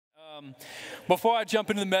Before I jump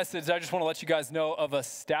into the message, I just want to let you guys know of a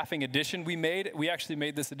staffing edition we made. We actually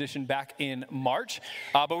made this edition back in March,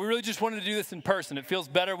 but we really just wanted to do this in person. It feels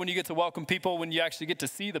better when you get to welcome people, when you actually get to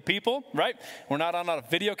see the people, right? We're not on a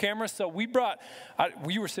video camera, so we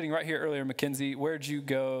were sitting right here earlier, Mackenzie. Where'd you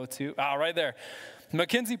go to? Right there.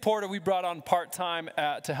 Mackenzie Porter, we brought on part-time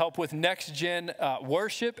to help with next-gen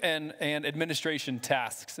worship and administration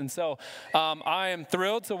tasks. And so I am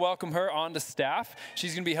thrilled to welcome her onto staff.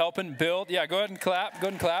 She's going to be helping build. Yeah, go ahead and clap. Go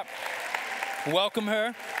ahead and clap. Welcome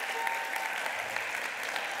her.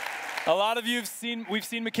 A lot of you we've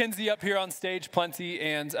seen Mackenzie up here on stage plenty,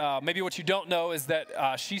 and maybe what you don't know is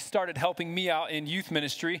that she started helping me out in youth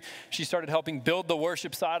ministry. She started helping build the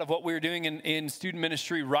worship side of what we were doing in student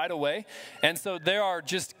ministry right away. And so there are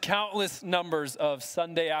just countless numbers of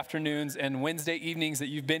Sunday afternoons and Wednesday evenings that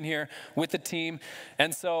you've been here with the team.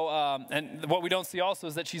 And so, and what we don't see also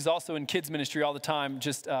is that she's also in kids ministry all the time,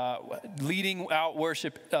 just leading out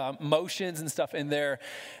worship motions and stuff in there.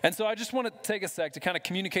 And so I just want to take a sec to kind of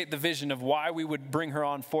communicate the vision of why we would bring her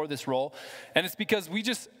on for this role. And it's because we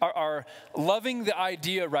just are loving the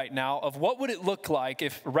idea right now of what would it look like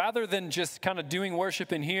if, rather than just kind of doing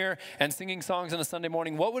worship in here and singing songs on a Sunday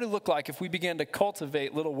morning, what would it look like if we began to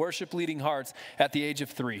cultivate little worship leading hearts at the age of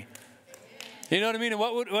 3? You know what I mean? And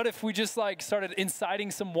what if we just started inciting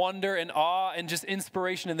some wonder and awe and just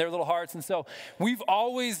inspiration in their little hearts? And so we've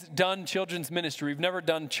always done children's ministry. We've never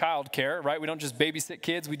done childcare, right? We don't just babysit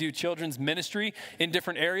kids. We do children's ministry in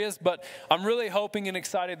different areas. But I'm really hoping and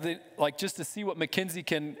excited that, just to see what Mackenzie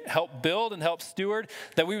can help build and help steward,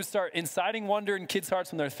 that we would start inciting wonder in kids'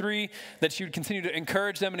 hearts when they're 3, that she would continue to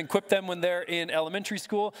encourage them and equip them when they're in elementary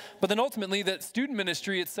school. But then ultimately that student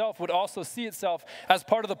ministry itself would also see itself as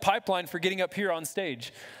part of the pipeline for getting up here on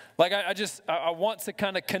stage. I want to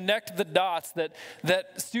kind of connect the dots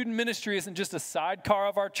that student ministry isn't just a sidecar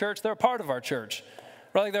of our church, they're a part of our church.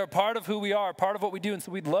 Right? They're a part of who we are, part of what we do, and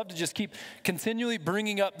so we'd love to just keep continually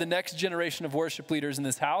bringing up the next generation of worship leaders in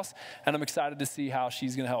this house, and I'm excited to see how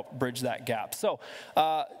she's going to help bridge that gap. So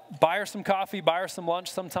buy her some coffee, buy her some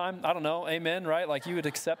lunch sometime. I don't know, amen, right? You would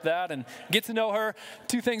accept that and get to know her.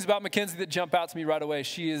 2 things about Mackenzie that jump out to me right away.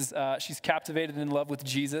 She's captivated and in love with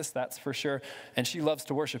Jesus, that's for sure, and she loves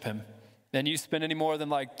to worship him. And you spend any more than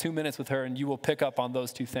 2 minutes with her and you will pick up on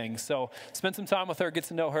those 2 things. So spend some time with her, get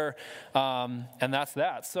to know her, and that's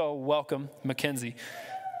that. So welcome, Mackenzie.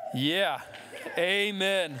 Yeah,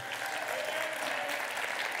 amen.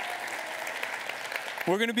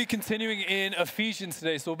 We're going to be continuing in Ephesians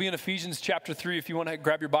today. So we'll be in Ephesians chapter 3. If you want to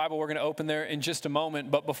grab your Bible, we're going to open there in just a moment.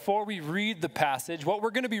 But before we read the passage, what we're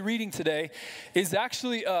going to be reading today is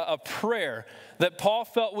actually a prayer that Paul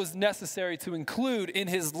felt was necessary to include in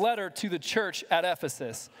his letter to the church at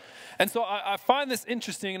Ephesus. And so I find this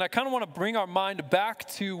interesting, and I kind of want to bring our mind back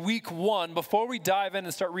to week 1 before we dive in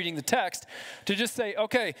and start reading the text, to just say,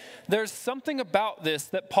 okay, there's something about this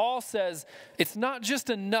that Paul says, it's not just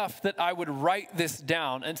enough that I would write this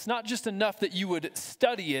down, and it's not just enough that you would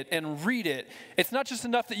study it and read it. It's not just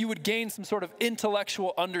enough that you would gain some sort of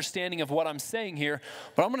intellectual understanding of what I'm saying here,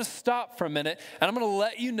 but I'm going to stop for a minute, and I'm going to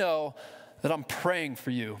let you know that I'm praying for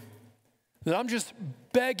you. That I'm just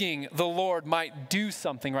begging the Lord might do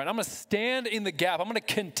something right. I'm going to stand in the gap. I'm going to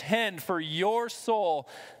contend for your soul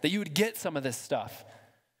that you would get some of this stuff.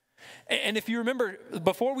 And if you remember,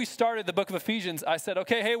 before we started the book of Ephesians, I said,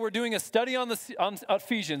 okay, hey, we're doing a study on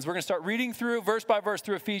Ephesians. We're going to start reading through verse by verse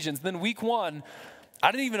through Ephesians. Then week 1,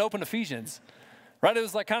 I didn't even open Ephesians. Right? It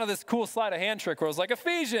was kind of this cool sleight of hand trick where it was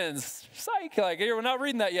Ephesians, psych, we're not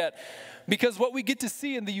reading that yet. Because what we get to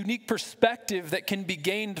see in the unique perspective that can be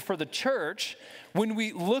gained for the church when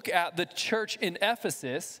we look at the church in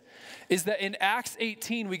Ephesus is that in Acts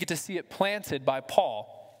 18, we get to see it planted by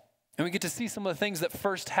Paul. And we get to see some of the things that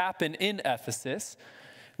first happened in Ephesus.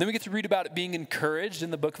 Then we get to read about it being encouraged in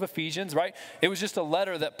the book of Ephesians, right? It was just a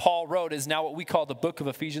letter that Paul wrote, is now what we call the book of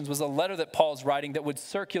Ephesians, was a letter that Paul's writing that would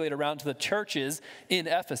circulate around to the churches in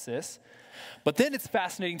Ephesus. But then it's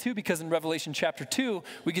fascinating too, because in Revelation chapter 2,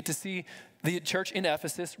 we get to see the church in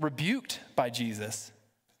Ephesus rebuked by Jesus.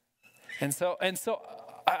 And so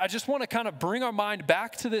I just want to kind of bring our mind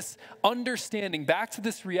back to this understanding, back to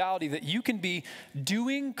this reality that you can be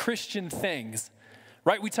doing Christian things.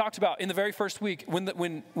 Right, we talked about in the very first week, when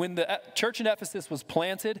the church in Ephesus was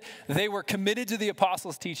planted, they were committed to the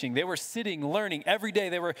apostles' teaching. They were sitting, learning every day.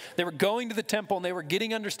 They were going to the temple, and they were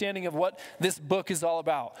getting understanding of what this book is all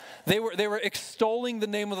about. They were extolling the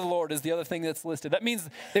name of the Lord is the other thing that's listed. That means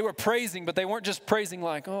they were praising, but they weren't just praising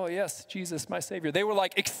oh yes, Jesus, my Savior. They were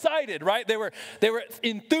excited, right? They were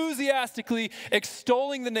enthusiastically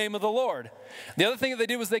extolling the name of the Lord. The other thing that they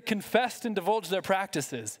did was they confessed and divulged their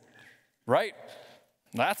practices. right?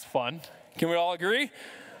 That's fun. Can we all agree?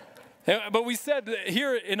 But we said that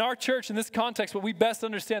here in our church, in this context, what we best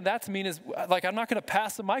understand that to mean is, like, I'm not going to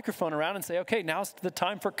pass the microphone around and say, okay, now's the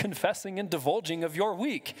time for confessing and divulging of your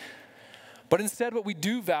week. But instead, what we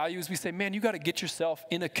do value is we say, man, you got to get yourself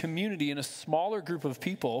in a community, in a smaller group of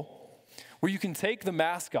people where you can take the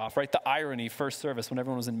mask off, right? The irony, first service, when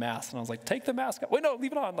everyone was in masks. And I was like, take the mask off. Wait, no,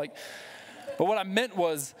 leave it on. But what I meant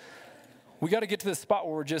was, we got to get to this spot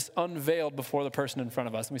where we're just unveiled before the person in front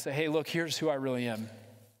of us. And we say, hey, look, here's who I really am.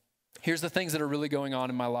 Here's the things that are really going on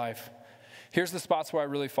in my life. Here's the spots where I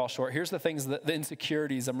really fall short. Here's the things, the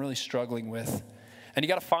insecurities I'm really struggling with. And you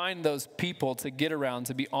got to find those people to get around,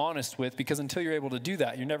 to be honest with, because until you're able to do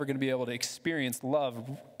that, you're never going to be able to experience love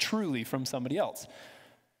truly from somebody else.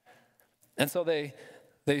 And so they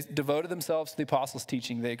devoted themselves to the apostles'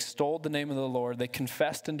 teaching. They extolled the name of the Lord. They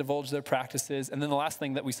confessed and divulged their practices. And then the last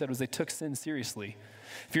thing that we said was they took sin seriously.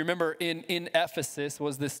 If you remember, in Ephesus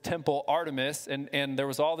was this temple Artemis, and there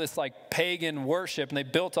was all this like pagan worship, and they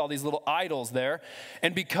built all these little idols there.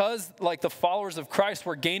 And because like the followers of Christ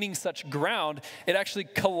were gaining such ground, it actually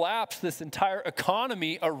collapsed this entire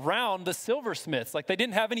economy around the silversmiths. Like they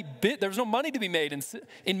didn't have there was no money to be made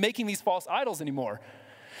in making these false idols anymore.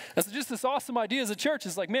 And so just this awesome idea as a church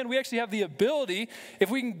is like, man, we actually have the ability, if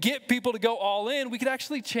we can get people to go all in, we could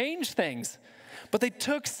actually change things. But they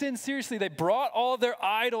took sin seriously. They brought all of their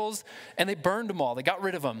idols and they burned them all. They got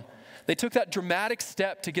rid of them. They took that dramatic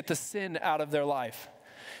step to get the sin out of their life.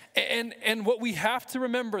 And what we have to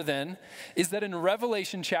remember then is that in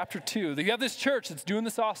Revelation chapter 2, that you have this church that's doing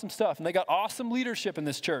this awesome stuff, and they got awesome leadership in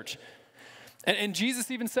this church. And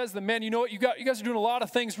Jesus even says to them, man, you know what? You guys are doing a lot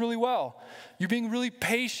of things really well. You're being really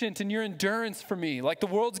patient in your endurance for me. Like the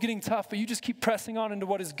world's getting tough, but you just keep pressing on into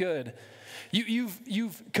what is good.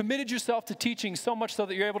 You've committed yourself to teaching so much so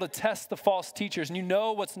that you're able to test the false teachers, and you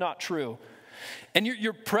know what's not true. And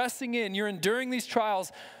you're pressing in. You're enduring these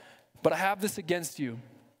trials, but I have this against you.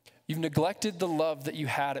 You've neglected the love that you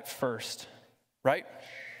had at first, right?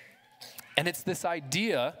 And it's this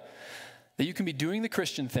idea that you can be doing the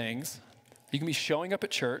Christian things. You can be showing up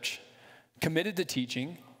at church, committed to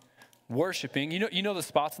teaching, worshiping. You know the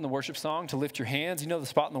spots in the worship song to lift your hands. You know the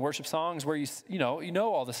spot in the worship songs where you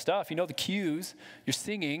know all the stuff. You know the cues. You're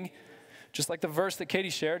singing, just like the verse that Katie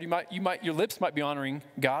shared. Your lips might be honoring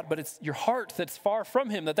God, but it's your heart that's far from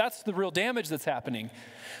Him. That's the real damage that's happening,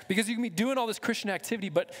 because you can be doing all this Christian activity,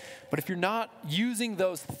 but if you're not using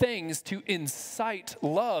those things to incite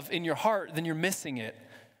love in your heart, then you're missing it.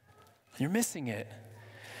 You're missing it.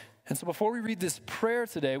 And so before we read this prayer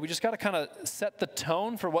today, we just got to kind of set the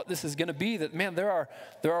tone for what this is going to be. That, man, there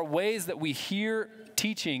are ways that we hear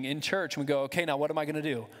teaching in church and we go, okay, now what am I going to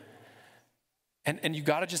do? And you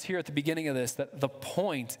got to just hear at the beginning of this that the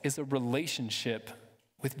point is a relationship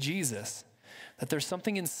with Jesus. That there's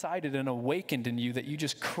something incited and awakened in you that you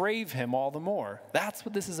just crave Him all the more. That's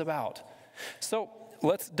what this is about. So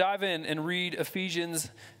let's dive in and read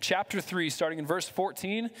Ephesians chapter 3, starting in verse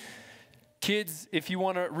 14. Kids, if you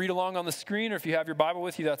want to read along on the screen or if you have your Bible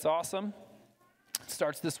with you, that's awesome. It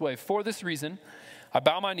starts this way. For this reason, I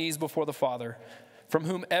bow my knees before the Father, from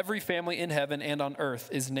whom every family in heaven and on earth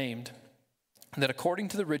is named, that according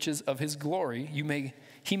to the riches of His glory,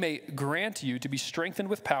 He may grant you to be strengthened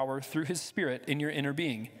with power through His Spirit in your inner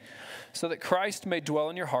being, so that Christ may dwell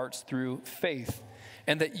in your hearts through faith,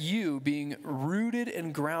 and that you, being rooted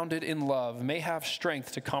and grounded in love, may have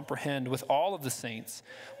strength to comprehend with all of the saints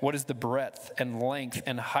what is the breadth and length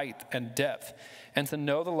and height and depth, and to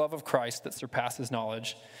know the love of Christ that surpasses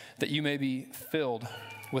knowledge, that you may be filled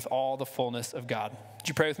with all the fullness of God. Would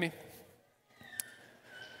you pray with me?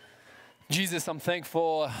 Jesus, I'm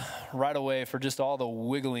thankful right away for just all the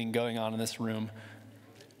wiggling going on in this room.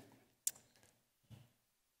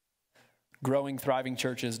 Growing, thriving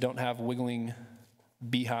churches don't have wiggling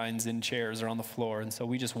behinds in chairs or on the floor. And so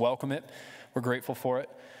we just welcome it. We're grateful for it.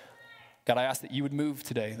 God, I ask that you would move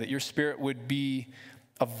today, that your Spirit would be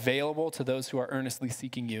available to those who are earnestly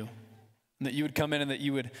seeking you, and that you would come in and that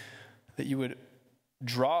you would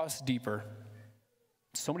draw us deeper.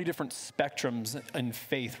 So many different spectrums in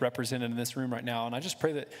faith represented in this room right now. And I just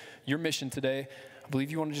pray that your mission today, I believe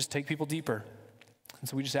you want to just take people deeper. And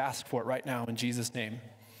so we just ask for it right now in Jesus' name.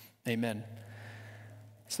 Amen.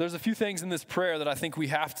 So there's a few things in this prayer that I think we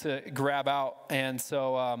have to grab out. And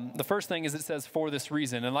so the first thing is it says, for this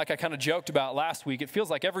reason. And like I kind of joked about last week, it feels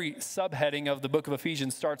like every subheading of the book of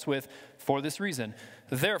Ephesians starts with, for this reason.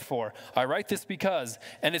 Therefore, I write this because.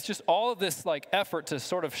 And it's just all of this like effort to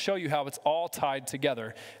sort of show you how it's all tied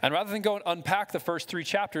together. And rather than go and unpack the first 3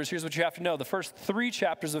 chapters, here's what you have to know. The first 3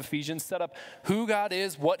 chapters of Ephesians set up who God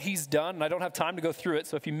is, what he's done. And I don't have time to go through it.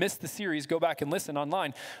 So if you missed the series, go back and listen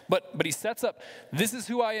online. But he sets up, this is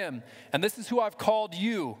who I am, and this is who I've called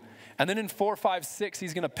you. And then in 4, 5, 6,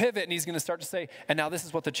 he's going to pivot and he's going to start to say, and now this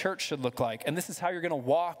is what the church should look like. And this is how you're going to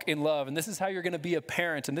walk in love. And this is how you're going to be a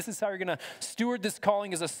parent. And this is how you're going to steward this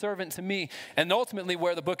calling as a servant to me. And ultimately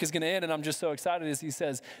where the book is going to end, and I'm just so excited, is he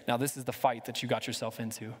says, now this is the fight that you got yourself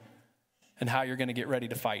into and how you're going to get ready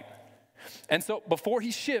to fight. And so before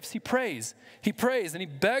he shifts, he prays. He prays and he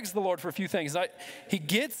begs the Lord for a few things. He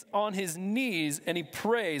gets on his knees and he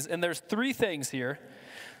prays. And there's 3 things here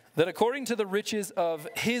that according to the riches of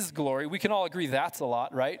his glory, we can all agree that's a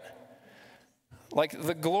lot, right? Like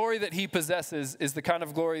the glory that he possesses is the kind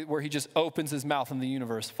of glory where he just opens his mouth and the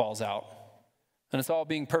universe falls out. And it's all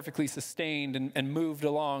being perfectly sustained and moved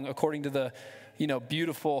along according to the,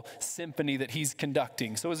 beautiful symphony that he's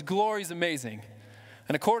conducting. So his glory is amazing.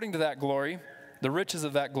 And according to that glory, the riches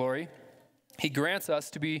of that glory, he grants us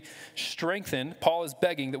to be strengthened. Paul is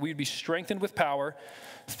begging that we would be strengthened with power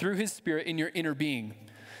through his Spirit in your inner being.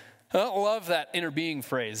 I don't love that inner being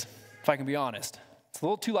phrase, if I can be honest. It's a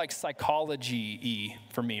little too like psychology-y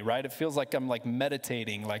for me, right? It feels like I'm like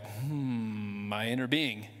meditating, like, my inner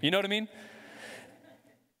being. You know what I mean?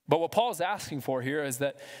 But what Paul's asking for here is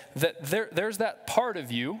that there's that part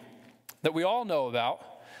of you that we all know about,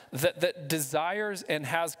 that desires and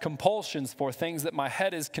has compulsions for things that my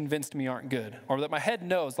head is convinced me aren't good, or that my head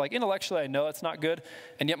knows, like intellectually I know it's not good,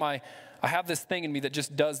 and yet I have this thing in me that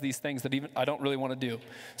just does these things that even I don't really want to do.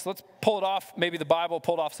 So let's pull it off, maybe the Bible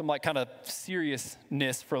pulled off some like kind of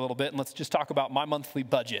seriousness for a little bit, and let's just talk about my monthly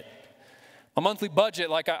budget. A monthly budget,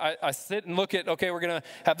 like I sit and look at, okay, we're going to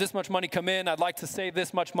have this much money come in. I'd like to save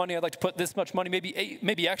this much money. I'd like to put this much money,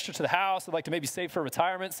 maybe extra to the house. I'd like to maybe save for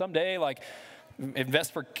retirement someday, like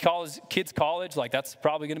invest for kids' college. Like that's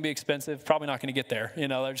probably going to be expensive. Probably not going to get there. They're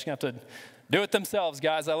just going to have to do it themselves,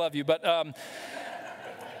 guys. I love you. But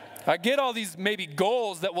I get all these maybe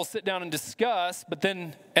goals that we'll sit down and discuss, but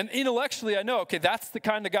then, and intellectually I know, okay, that's the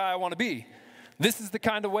kind of guy I want to be. This is the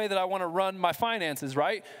kind of way that I want to run my finances,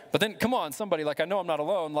 right? But then, come on, somebody, like I know I'm not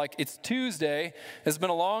alone. Like it's Tuesday, it's been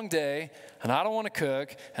a long day, and I don't want to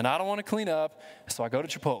cook, and I don't want to clean up, so I go to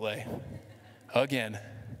Chipotle again.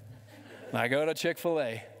 And I go to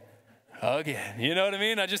Chick-fil-A again. You know what I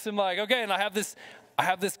mean? I just am like, okay, and I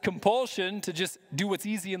have this compulsion to just do what's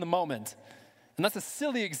easy in the moment. And that's a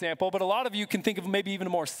silly example, but a lot of you can think of maybe even a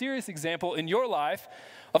more serious example in your life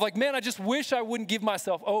of like, man, I just wish I wouldn't give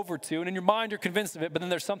myself over to. And in your mind, you're convinced of it, but then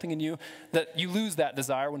there's something in you that you lose that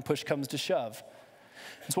desire when push comes to shove.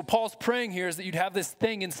 And so what Paul's praying here is that you'd have this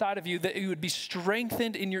thing inside of you, that you would be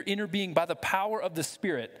strengthened in your inner being by the power of the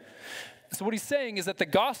Spirit. So what he's saying is that the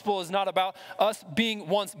gospel is not about us being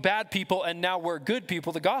once bad people and now we're good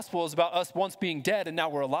people. The gospel is about us once being dead and now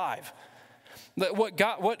we're alive.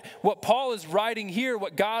 What Paul is writing here,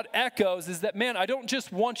 what God echoes is that, man, I don't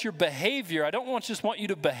just want your behavior. I don't just want you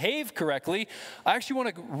to behave correctly. I actually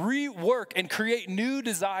want to rework and create new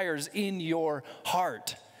desires in your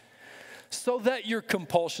heart so that your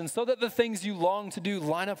compulsions, so that the things you long to do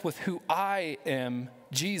line up with who I am,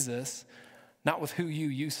 Jesus, not with who you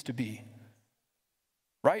used to be.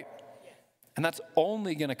 Right? And that's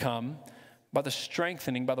only going to come by the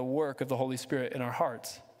strengthening, by the work of the Holy Spirit in our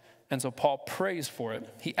hearts. And so Paul prays for it.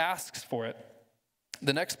 He asks for it.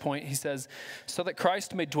 The next point, he says, so that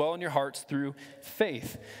Christ may dwell in your hearts through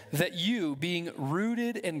faith, that you, being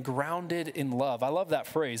rooted and grounded in love. I love that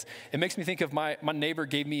phrase. It makes me think of my neighbor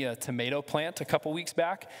gave me a tomato plant a couple weeks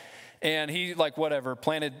back. And he,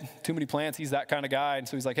 planted too many plants. He's that kind of guy. And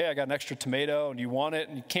so he's like, hey, I got an extra tomato, and you want it?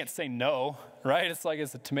 And you can't say no, right? It's like,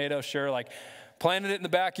 it's a tomato, sure. Planted it in the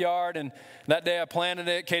backyard, and that day I planted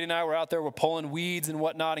it. Katie and I were out there, we're pulling weeds and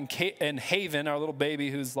whatnot, and Haven, our little baby,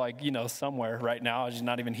 who's somewhere right now, she's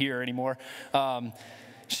not even here anymore.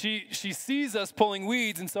 She sees us pulling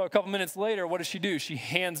weeds, and so a couple minutes later, what does she do? She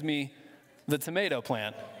hands me the tomato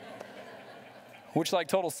plant, which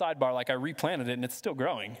total sidebar, I replanted it and it's still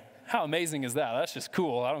growing. How amazing is that? That's just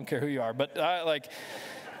cool. I don't care who you are, but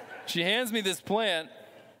she hands me this plant,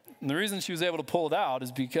 and the reason she was able to pull it out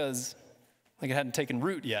is because it hadn't taken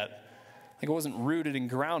root yet. It wasn't rooted and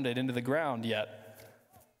grounded into the ground yet.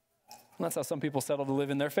 And that's how some people settle to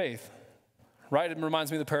live in their faith. right? It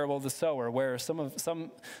reminds me of the parable of the sower, where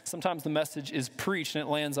sometimes the message is preached and it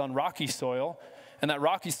lands on rocky soil. And that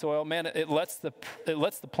rocky soil, man, it lets the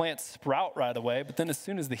plant sprout right away. But then as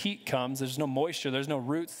soon as the heat comes, there's no moisture, there's no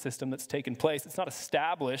root system that's taken place. It's not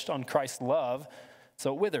established on Christ's love,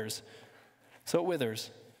 so it withers.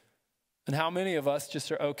 And how many of us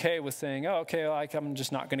just are okay with saying, oh, okay, like I'm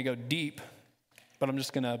just not going to go deep, but I'm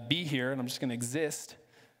just going to be here and I'm just going to exist.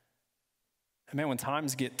 And man, when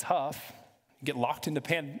times get tough, you get locked into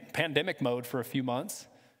pandemic mode for a few months,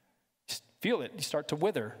 you just feel it. You start to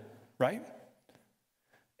wither, right?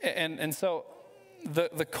 And so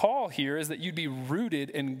the call here is that you'd be rooted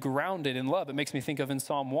and grounded in love. It makes me think of in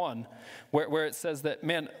Psalm 1, where it says that,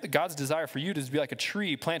 man, God's desire for you is to be like a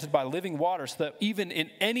tree planted by living water, so that even in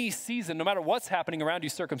any season, no matter what's happening around you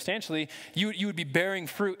circumstantially, you would be bearing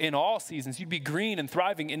fruit in all seasons. You'd be green and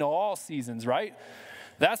thriving in all seasons, right?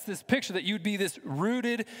 That's this picture that you'd be this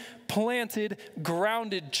rooted, planted,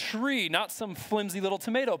 grounded tree, not some flimsy little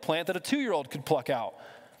tomato plant that a 2-year-old could pluck out.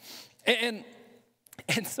 And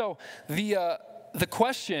so the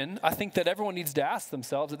question I think that everyone needs to ask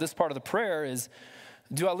themselves at this part of the prayer is,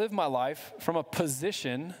 do I live my life from a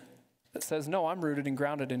position that says, no, I'm rooted and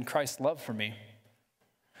grounded in Christ's love for me?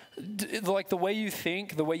 Like the way you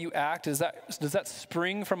think, the way you act, does that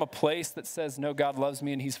spring from a place that says, no, God loves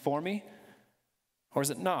me and he's for me? Or is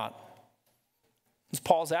it not? As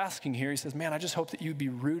Paul's asking here, he says, man, I just hope that you'd be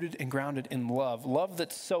rooted and grounded in love. Love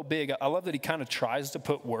that's so big. I love that he kind of tries to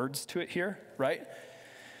put words to it here, right?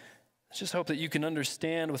 I just hope that you can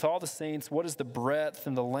understand with all the saints, what is the breadth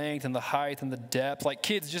and the length and the height and the depth. Like,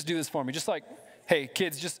 kids, just do this for me. Just like, hey,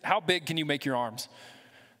 kids, just how big can you make your arms?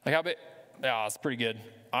 Like, how big? Yeah, it's pretty good.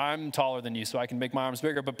 I'm taller than you, so I can make my arms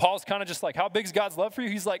bigger. But Paul's kind of just like, how big is God's love for you?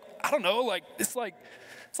 He's like, I don't know, like, it's like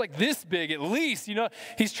this big at least, you know.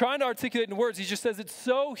 He's trying to articulate in words. He just says it's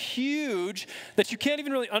so huge that you can't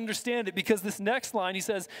even really understand it, because this next line, he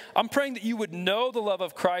says, I'm praying that you would know the love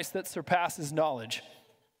of Christ that surpasses knowledge.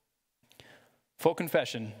 Full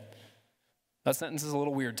confession, that sentence is a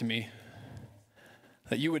little weird to me.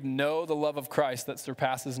 That you would know the love of Christ that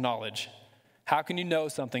surpasses knowledge. How can you know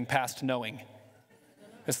something past knowing?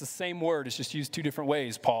 It's the same word, it's just used 2 different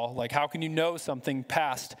ways, Paul. Like, how can you know something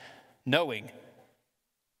past knowing?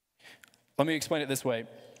 Let me explain it this way.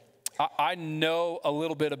 I know a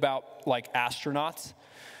little bit about, like, astronauts.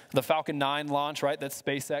 The Falcon 9 launch, right, that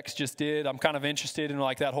SpaceX just did. I'm kind of interested in,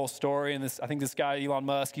 like, that whole story. And I think this guy, Elon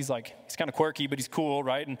Musk, he's kind of quirky, but he's cool,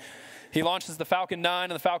 right? And he launches the Falcon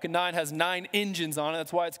 9, and the Falcon 9 has 9 engines on it.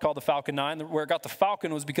 That's why it's called the Falcon 9. Where it got the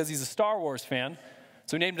Falcon was because he's a Star Wars fan.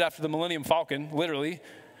 So he named it after the Millennium Falcon, literally.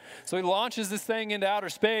 So he launches this thing into outer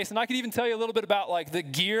space. And I could even tell you a little bit about, like, the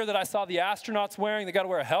gear that I saw the astronauts wearing. They got to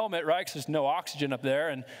wear a helmet, right, because there's no oxygen up there.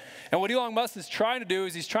 And what Elon Musk is trying to do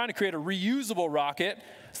is he's trying to create a reusable rocket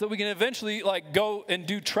so that we can eventually, like, go and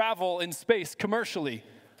do travel in space commercially.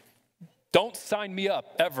 Don't sign me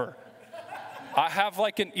up, ever. I have,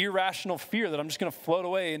 like, an irrational fear that I'm just going to float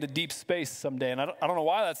away into deep space someday. And I don't know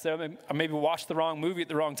why that's there. I maybe watched the wrong movie at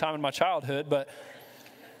the wrong time in my childhood, but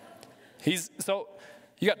so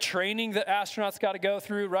you got training that astronauts got to go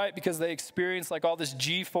through, right? Because they experience, like, all this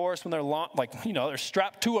G-force when they're, they're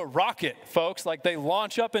strapped to a rocket, folks. Like, they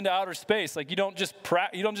launch up into outer space. Like, you don't just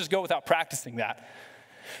go without practicing that.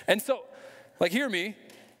 And so, like, hear me.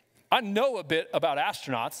 I know a bit about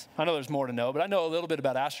astronauts. I know there's more to know, but I know a little bit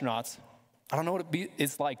about astronauts. I don't know what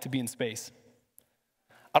it's like to be in space.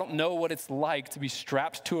 I don't know what it's like to be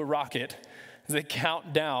strapped to a rocket as they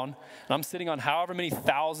count down, and I'm sitting on however many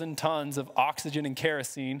 1,000 tons of oxygen and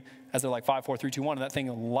kerosene as they're like 5, 4, 3, 2, 1, and that thing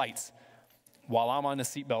lights while I'm on a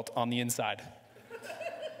seatbelt on the inside.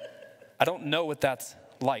 I don't know what that's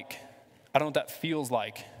like. I don't know what that feels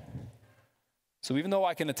like. So even though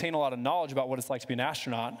I can attain a lot of knowledge about what it's like to be an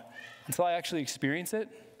astronaut, until I actually experience it,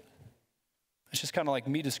 it's just kind of like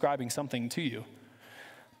me describing something to you.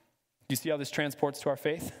 Do you see how this translates to our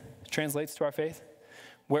faith?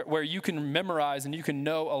 Where you can memorize and you can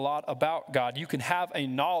know a lot about God. You can have a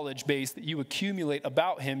knowledge base that you accumulate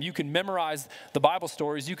about him. You can memorize the Bible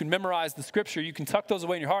stories. You can memorize the scripture. You can tuck those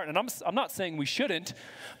away in your heart. And I'm not saying we shouldn't,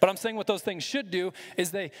 but I'm saying what those things should do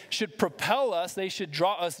is they should propel us. They should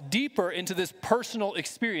draw us deeper into this personal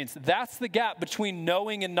experience. That's the gap between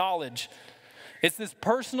knowing and knowledge. It's this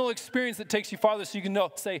personal experience that takes you farther so you can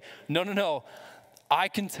say, no. I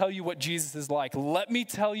can tell you what Jesus is like. Let me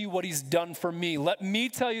tell you what he's done for me. Let me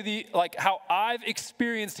tell you how I've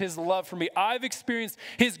experienced his love for me. I've experienced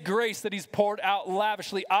his grace that he's poured out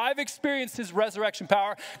lavishly. I've experienced his resurrection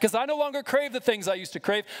power because I no longer crave the things I used to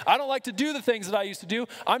crave. I don't like to do the things that I used to do.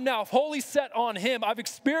 I'm now wholly set on him. I've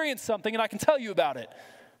experienced something and I can tell you about it.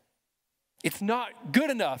 It's not good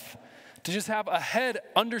enough to just have a head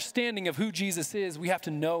understanding of who Jesus is. We have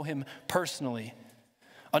to know him personally,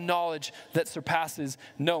 a knowledge that surpasses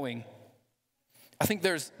knowing. I think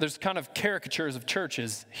there's kind of caricatures of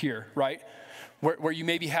churches here, right? Where you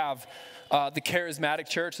maybe have the charismatic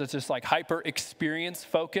church that's just like hyper experience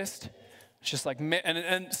focused. It's just like,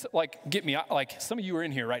 and like, get me, like some of you are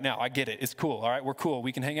in here right now. I get it. It's cool. All right, we're cool.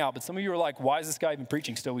 We can hang out. But some of you are like, why is this guy even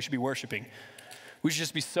preaching still? We should be worshiping. We should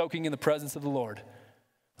just be soaking in the presence of the Lord.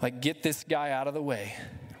 Like, get this guy out of the way,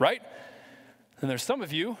 right? And there's some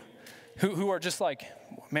of you who are just like,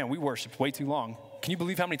 man, we worshiped way too long. Can you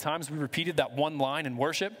believe how many times we repeated that one line in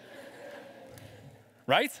worship?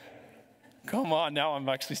 Right? Come on, now I'm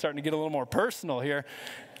actually starting to get a little more personal here.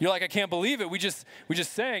 You're like, I can't believe it. We just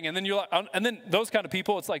sang, and then you're like, and then those kind of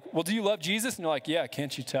people, it's like, well, do you love Jesus? And you're like, yeah,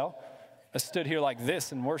 can't you tell? I stood here like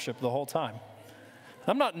this and worshiped the whole time.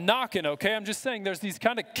 I'm not knocking, okay? I'm just saying there's these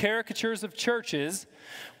kind of caricatures of churches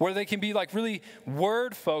where they can be like really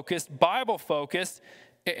word-focused, Bible-focused,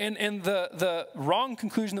 and the wrong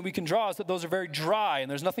conclusion that we can draw is that those are very dry and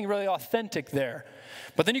there's nothing really authentic there.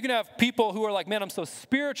 But then you can have people who are like, man, I'm so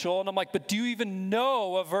spiritual, and I'm like, but do you even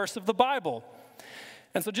know a verse of the Bible?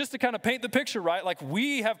 And so just to kind of paint the picture, right, like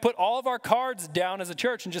we have put all of our cards down as a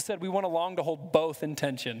church and just said we want to long to hold both in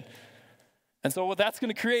tension. And so what that's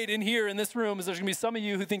going to create in here in this room is there's going to be some of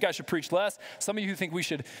you who think I should preach less, some of you who think we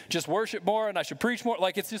should just worship more and I should preach more.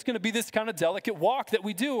 Like it's just going to be this kind of delicate walk that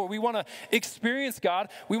we do where we want to experience God,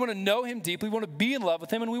 we want to know him deeply, we want to be in love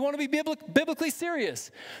with him, and we want to be biblically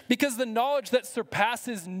serious. Because the knowledge that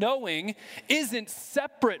surpasses knowing isn't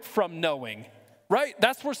separate from knowing, right?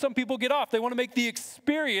 That's where some people get off. They want to make the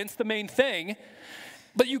experience the main thing.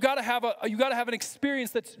 But you got to have an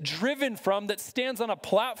experience that's driven from, that stands on a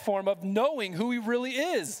platform of knowing who he really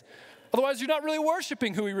is. Otherwise, you're not really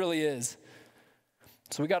worshiping who he really is.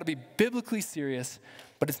 So we got to be biblically serious,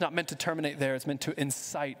 but it's not meant to terminate there. It's meant to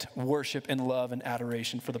incite worship and love and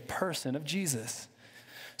adoration for the person of Jesus.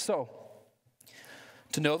 So,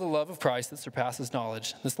 to know the love of Christ that surpasses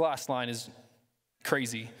knowledge. This last line is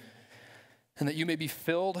crazy. And that you may be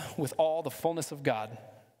filled with all the fullness of God.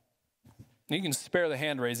 You can spare the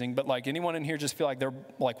hand raising, but like anyone in here just feel like they're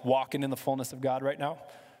like walking in the fullness of God right now?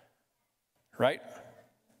 Right?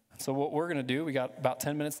 So what we're going to do, we got about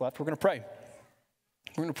 10 minutes left. We're going to pray.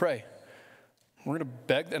 We're going to pray. We're going to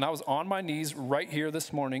beg, and I was on my knees right here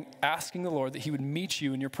this morning asking the Lord that he would meet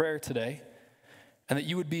you in your prayer today, and that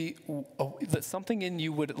you would be, that something in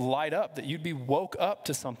you would light up, that you'd be woke up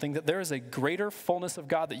to something, that there is a greater fullness of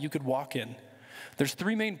God that you could walk in. There's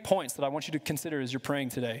three main points that I want you to consider as you're praying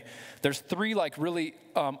today. There's three like really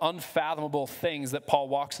unfathomable things that Paul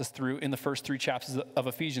walks us through in the first three chapters of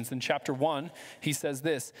Ephesians. In chapter 1, he says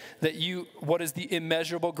this, that what is the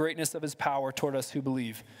immeasurable greatness of his power toward us who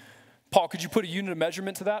believe? Paul, could you put a unit of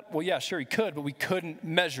measurement to that? Well, yeah, sure he could, but we couldn't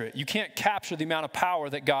measure it. You can't capture the amount of power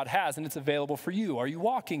that God has, and it's available for you. Are you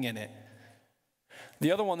walking in it?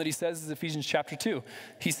 The other one that he says is Ephesians chapter 2.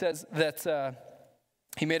 He says that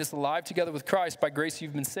he made us alive together with Christ. By grace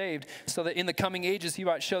you've been saved, so that in the coming ages he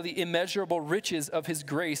might show the immeasurable riches of his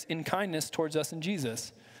grace in kindness towards us in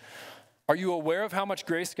Jesus. Are you aware of how much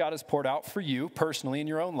grace God has poured out for you personally in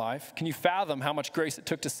your own life? Can you fathom how much grace it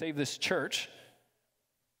took to save this church?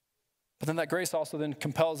 But then that grace also then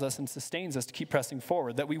compels us and sustains us to keep pressing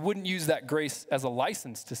forward, that we wouldn't use that grace as a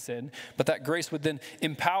license to sin, but that grace would then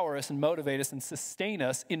empower us and motivate us and sustain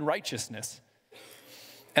us in righteousness.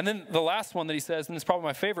 And then the last one that he says, and it's probably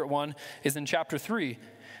my favorite one, is in chapter 3,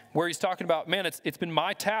 where he's talking about, man, it's been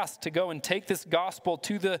my task to go and take this gospel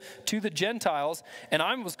to the Gentiles, and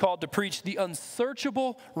I was called to preach the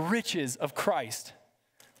unsearchable riches of Christ.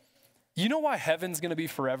 You know why heaven's going to be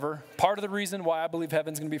forever? Part of the reason why I believe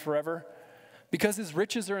heaven's going to be forever? Because his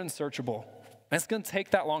riches are unsearchable. And it's going to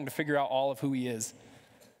take that long to figure out all of who he is.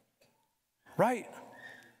 Right?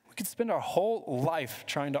 We could spend our whole life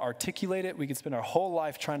trying to articulate it. We could spend our whole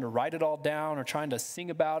life trying to write it all down or trying to sing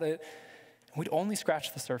about it. And we'd only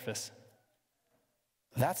scratch the surface.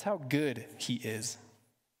 That's how good he is.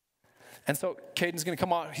 And so Caden's going to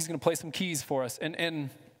come on. He's going to play some keys for us. And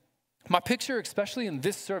my picture, especially in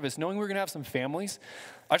this service, knowing we're going to have some families,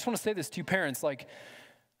 I just want to say this to you parents, like,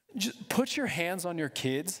 just put your hands on your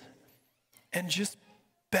kids and just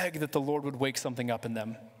beg that the Lord would wake something up in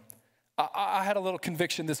them. I had a little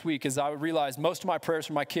conviction this week as I realized most of my prayers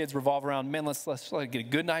for my kids revolve around, man, let's get a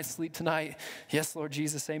good night's sleep tonight. Yes, Lord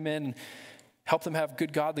Jesus, amen. And help them have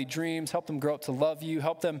good godly dreams, help them grow up to love you,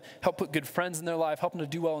 help put good friends in their life, help them to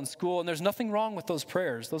do well in school. And there's nothing wrong with those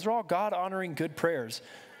prayers. Those are all God-honoring good prayers.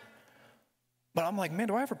 But I'm like, man,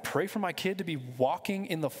 do I ever pray for my kid to be walking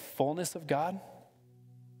in the fullness of God?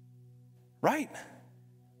 right?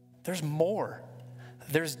 There's more.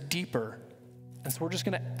 There's deeper. And so we're just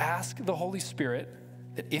going to ask the Holy Spirit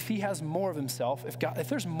that if he has more of himself, if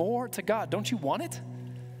there's more to God, don't you want it?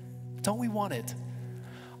 Don't we want it?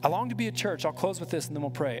 I long to be a church, I'll close with this and then we'll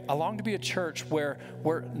pray. I long to be a church where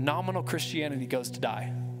nominal Christianity goes to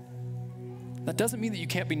die. That doesn't mean that you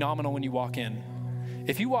can't be nominal when you walk in.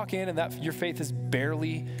 If you walk in and your faith is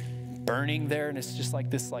barely burning there and it's just like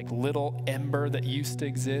this like little ember that used to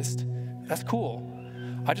exist, that's cool.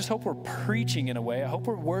 I just hope we're preaching in a way. I hope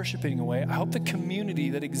we're worshiping in a way. I hope the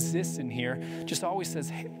community that exists in here just always says,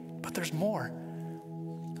 hey, but there's more.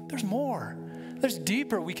 There's more. There's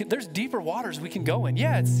deeper waters we can go in.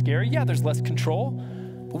 Yeah, it's scary. Yeah, there's less control,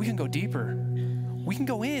 but we can go deeper. We can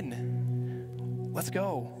go in. Let's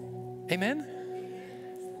go. Amen?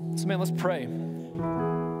 So man, let's pray.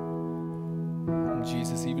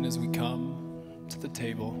 Jesus, even as we come to the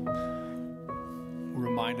table, we're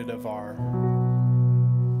reminded of our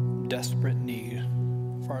desperate need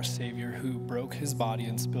for our Savior who broke his body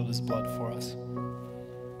and spilled his blood for us.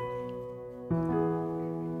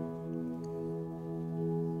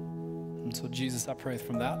 And so Jesus, I pray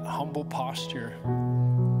from that humble posture,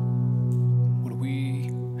 would we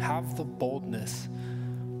have the boldness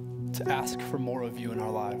to ask for more of you in our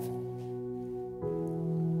life.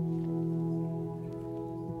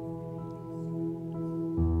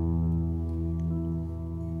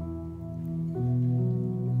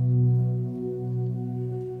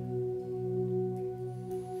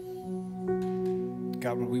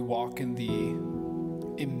 God, would we walk in the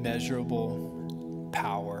immeasurable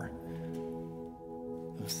power,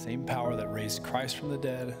 the same power that raised Christ from the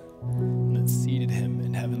dead and that seated him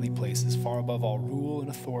in heavenly places, far above all rule and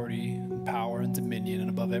authority and power and dominion and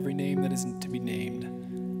above every name that isn't to be named.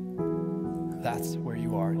 That's where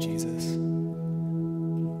you are, Jesus.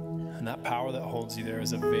 And that power that holds you there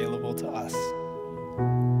is available to us.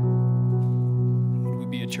 Would we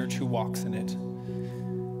be a church who walks in it?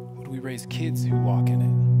 Would we raise kids who walk in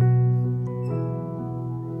it?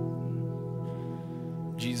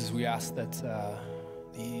 Jesus, we ask that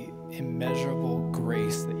the immeasurable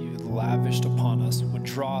grace that you lavished upon us would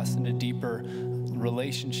draw us into deeper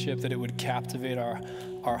relationship, that it would captivate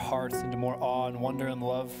our hearts into more awe and wonder and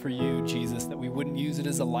love for you, Jesus, that we wouldn't use it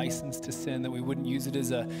as a license to sin, that we wouldn't use it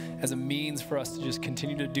as a means for us to just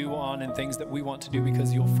continue to do on and things that we want to do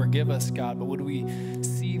because you'll forgive us, God, but would we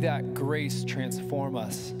see that grace transform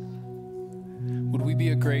us? Would we be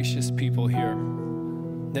a gracious people here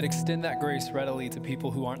that extend that grace readily to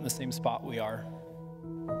people who aren't in the same spot we are?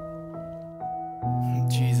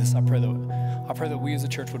 Jesus, I pray that we as a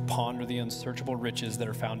church would ponder the unsearchable riches that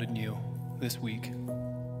are found in you this week.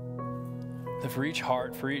 That for each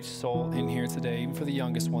heart, for each soul in here today, even for the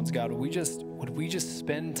youngest ones, God, would we just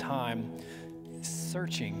spend time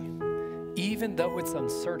searching, even though it's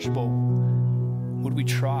unsearchable? Would we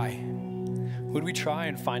try? Would we try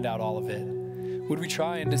and find out all of it? Would we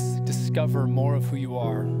try and discover more of who you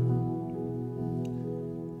are?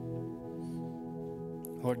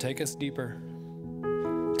 Lord, take us deeper.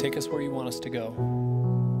 Take us where you want us to go.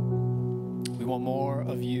 We want more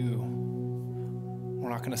of you. We're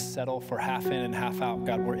not going to settle for half in and half out.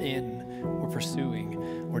 God, we're in, we're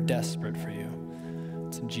pursuing, we're desperate for you.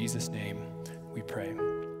 It's in Jesus' name we pray.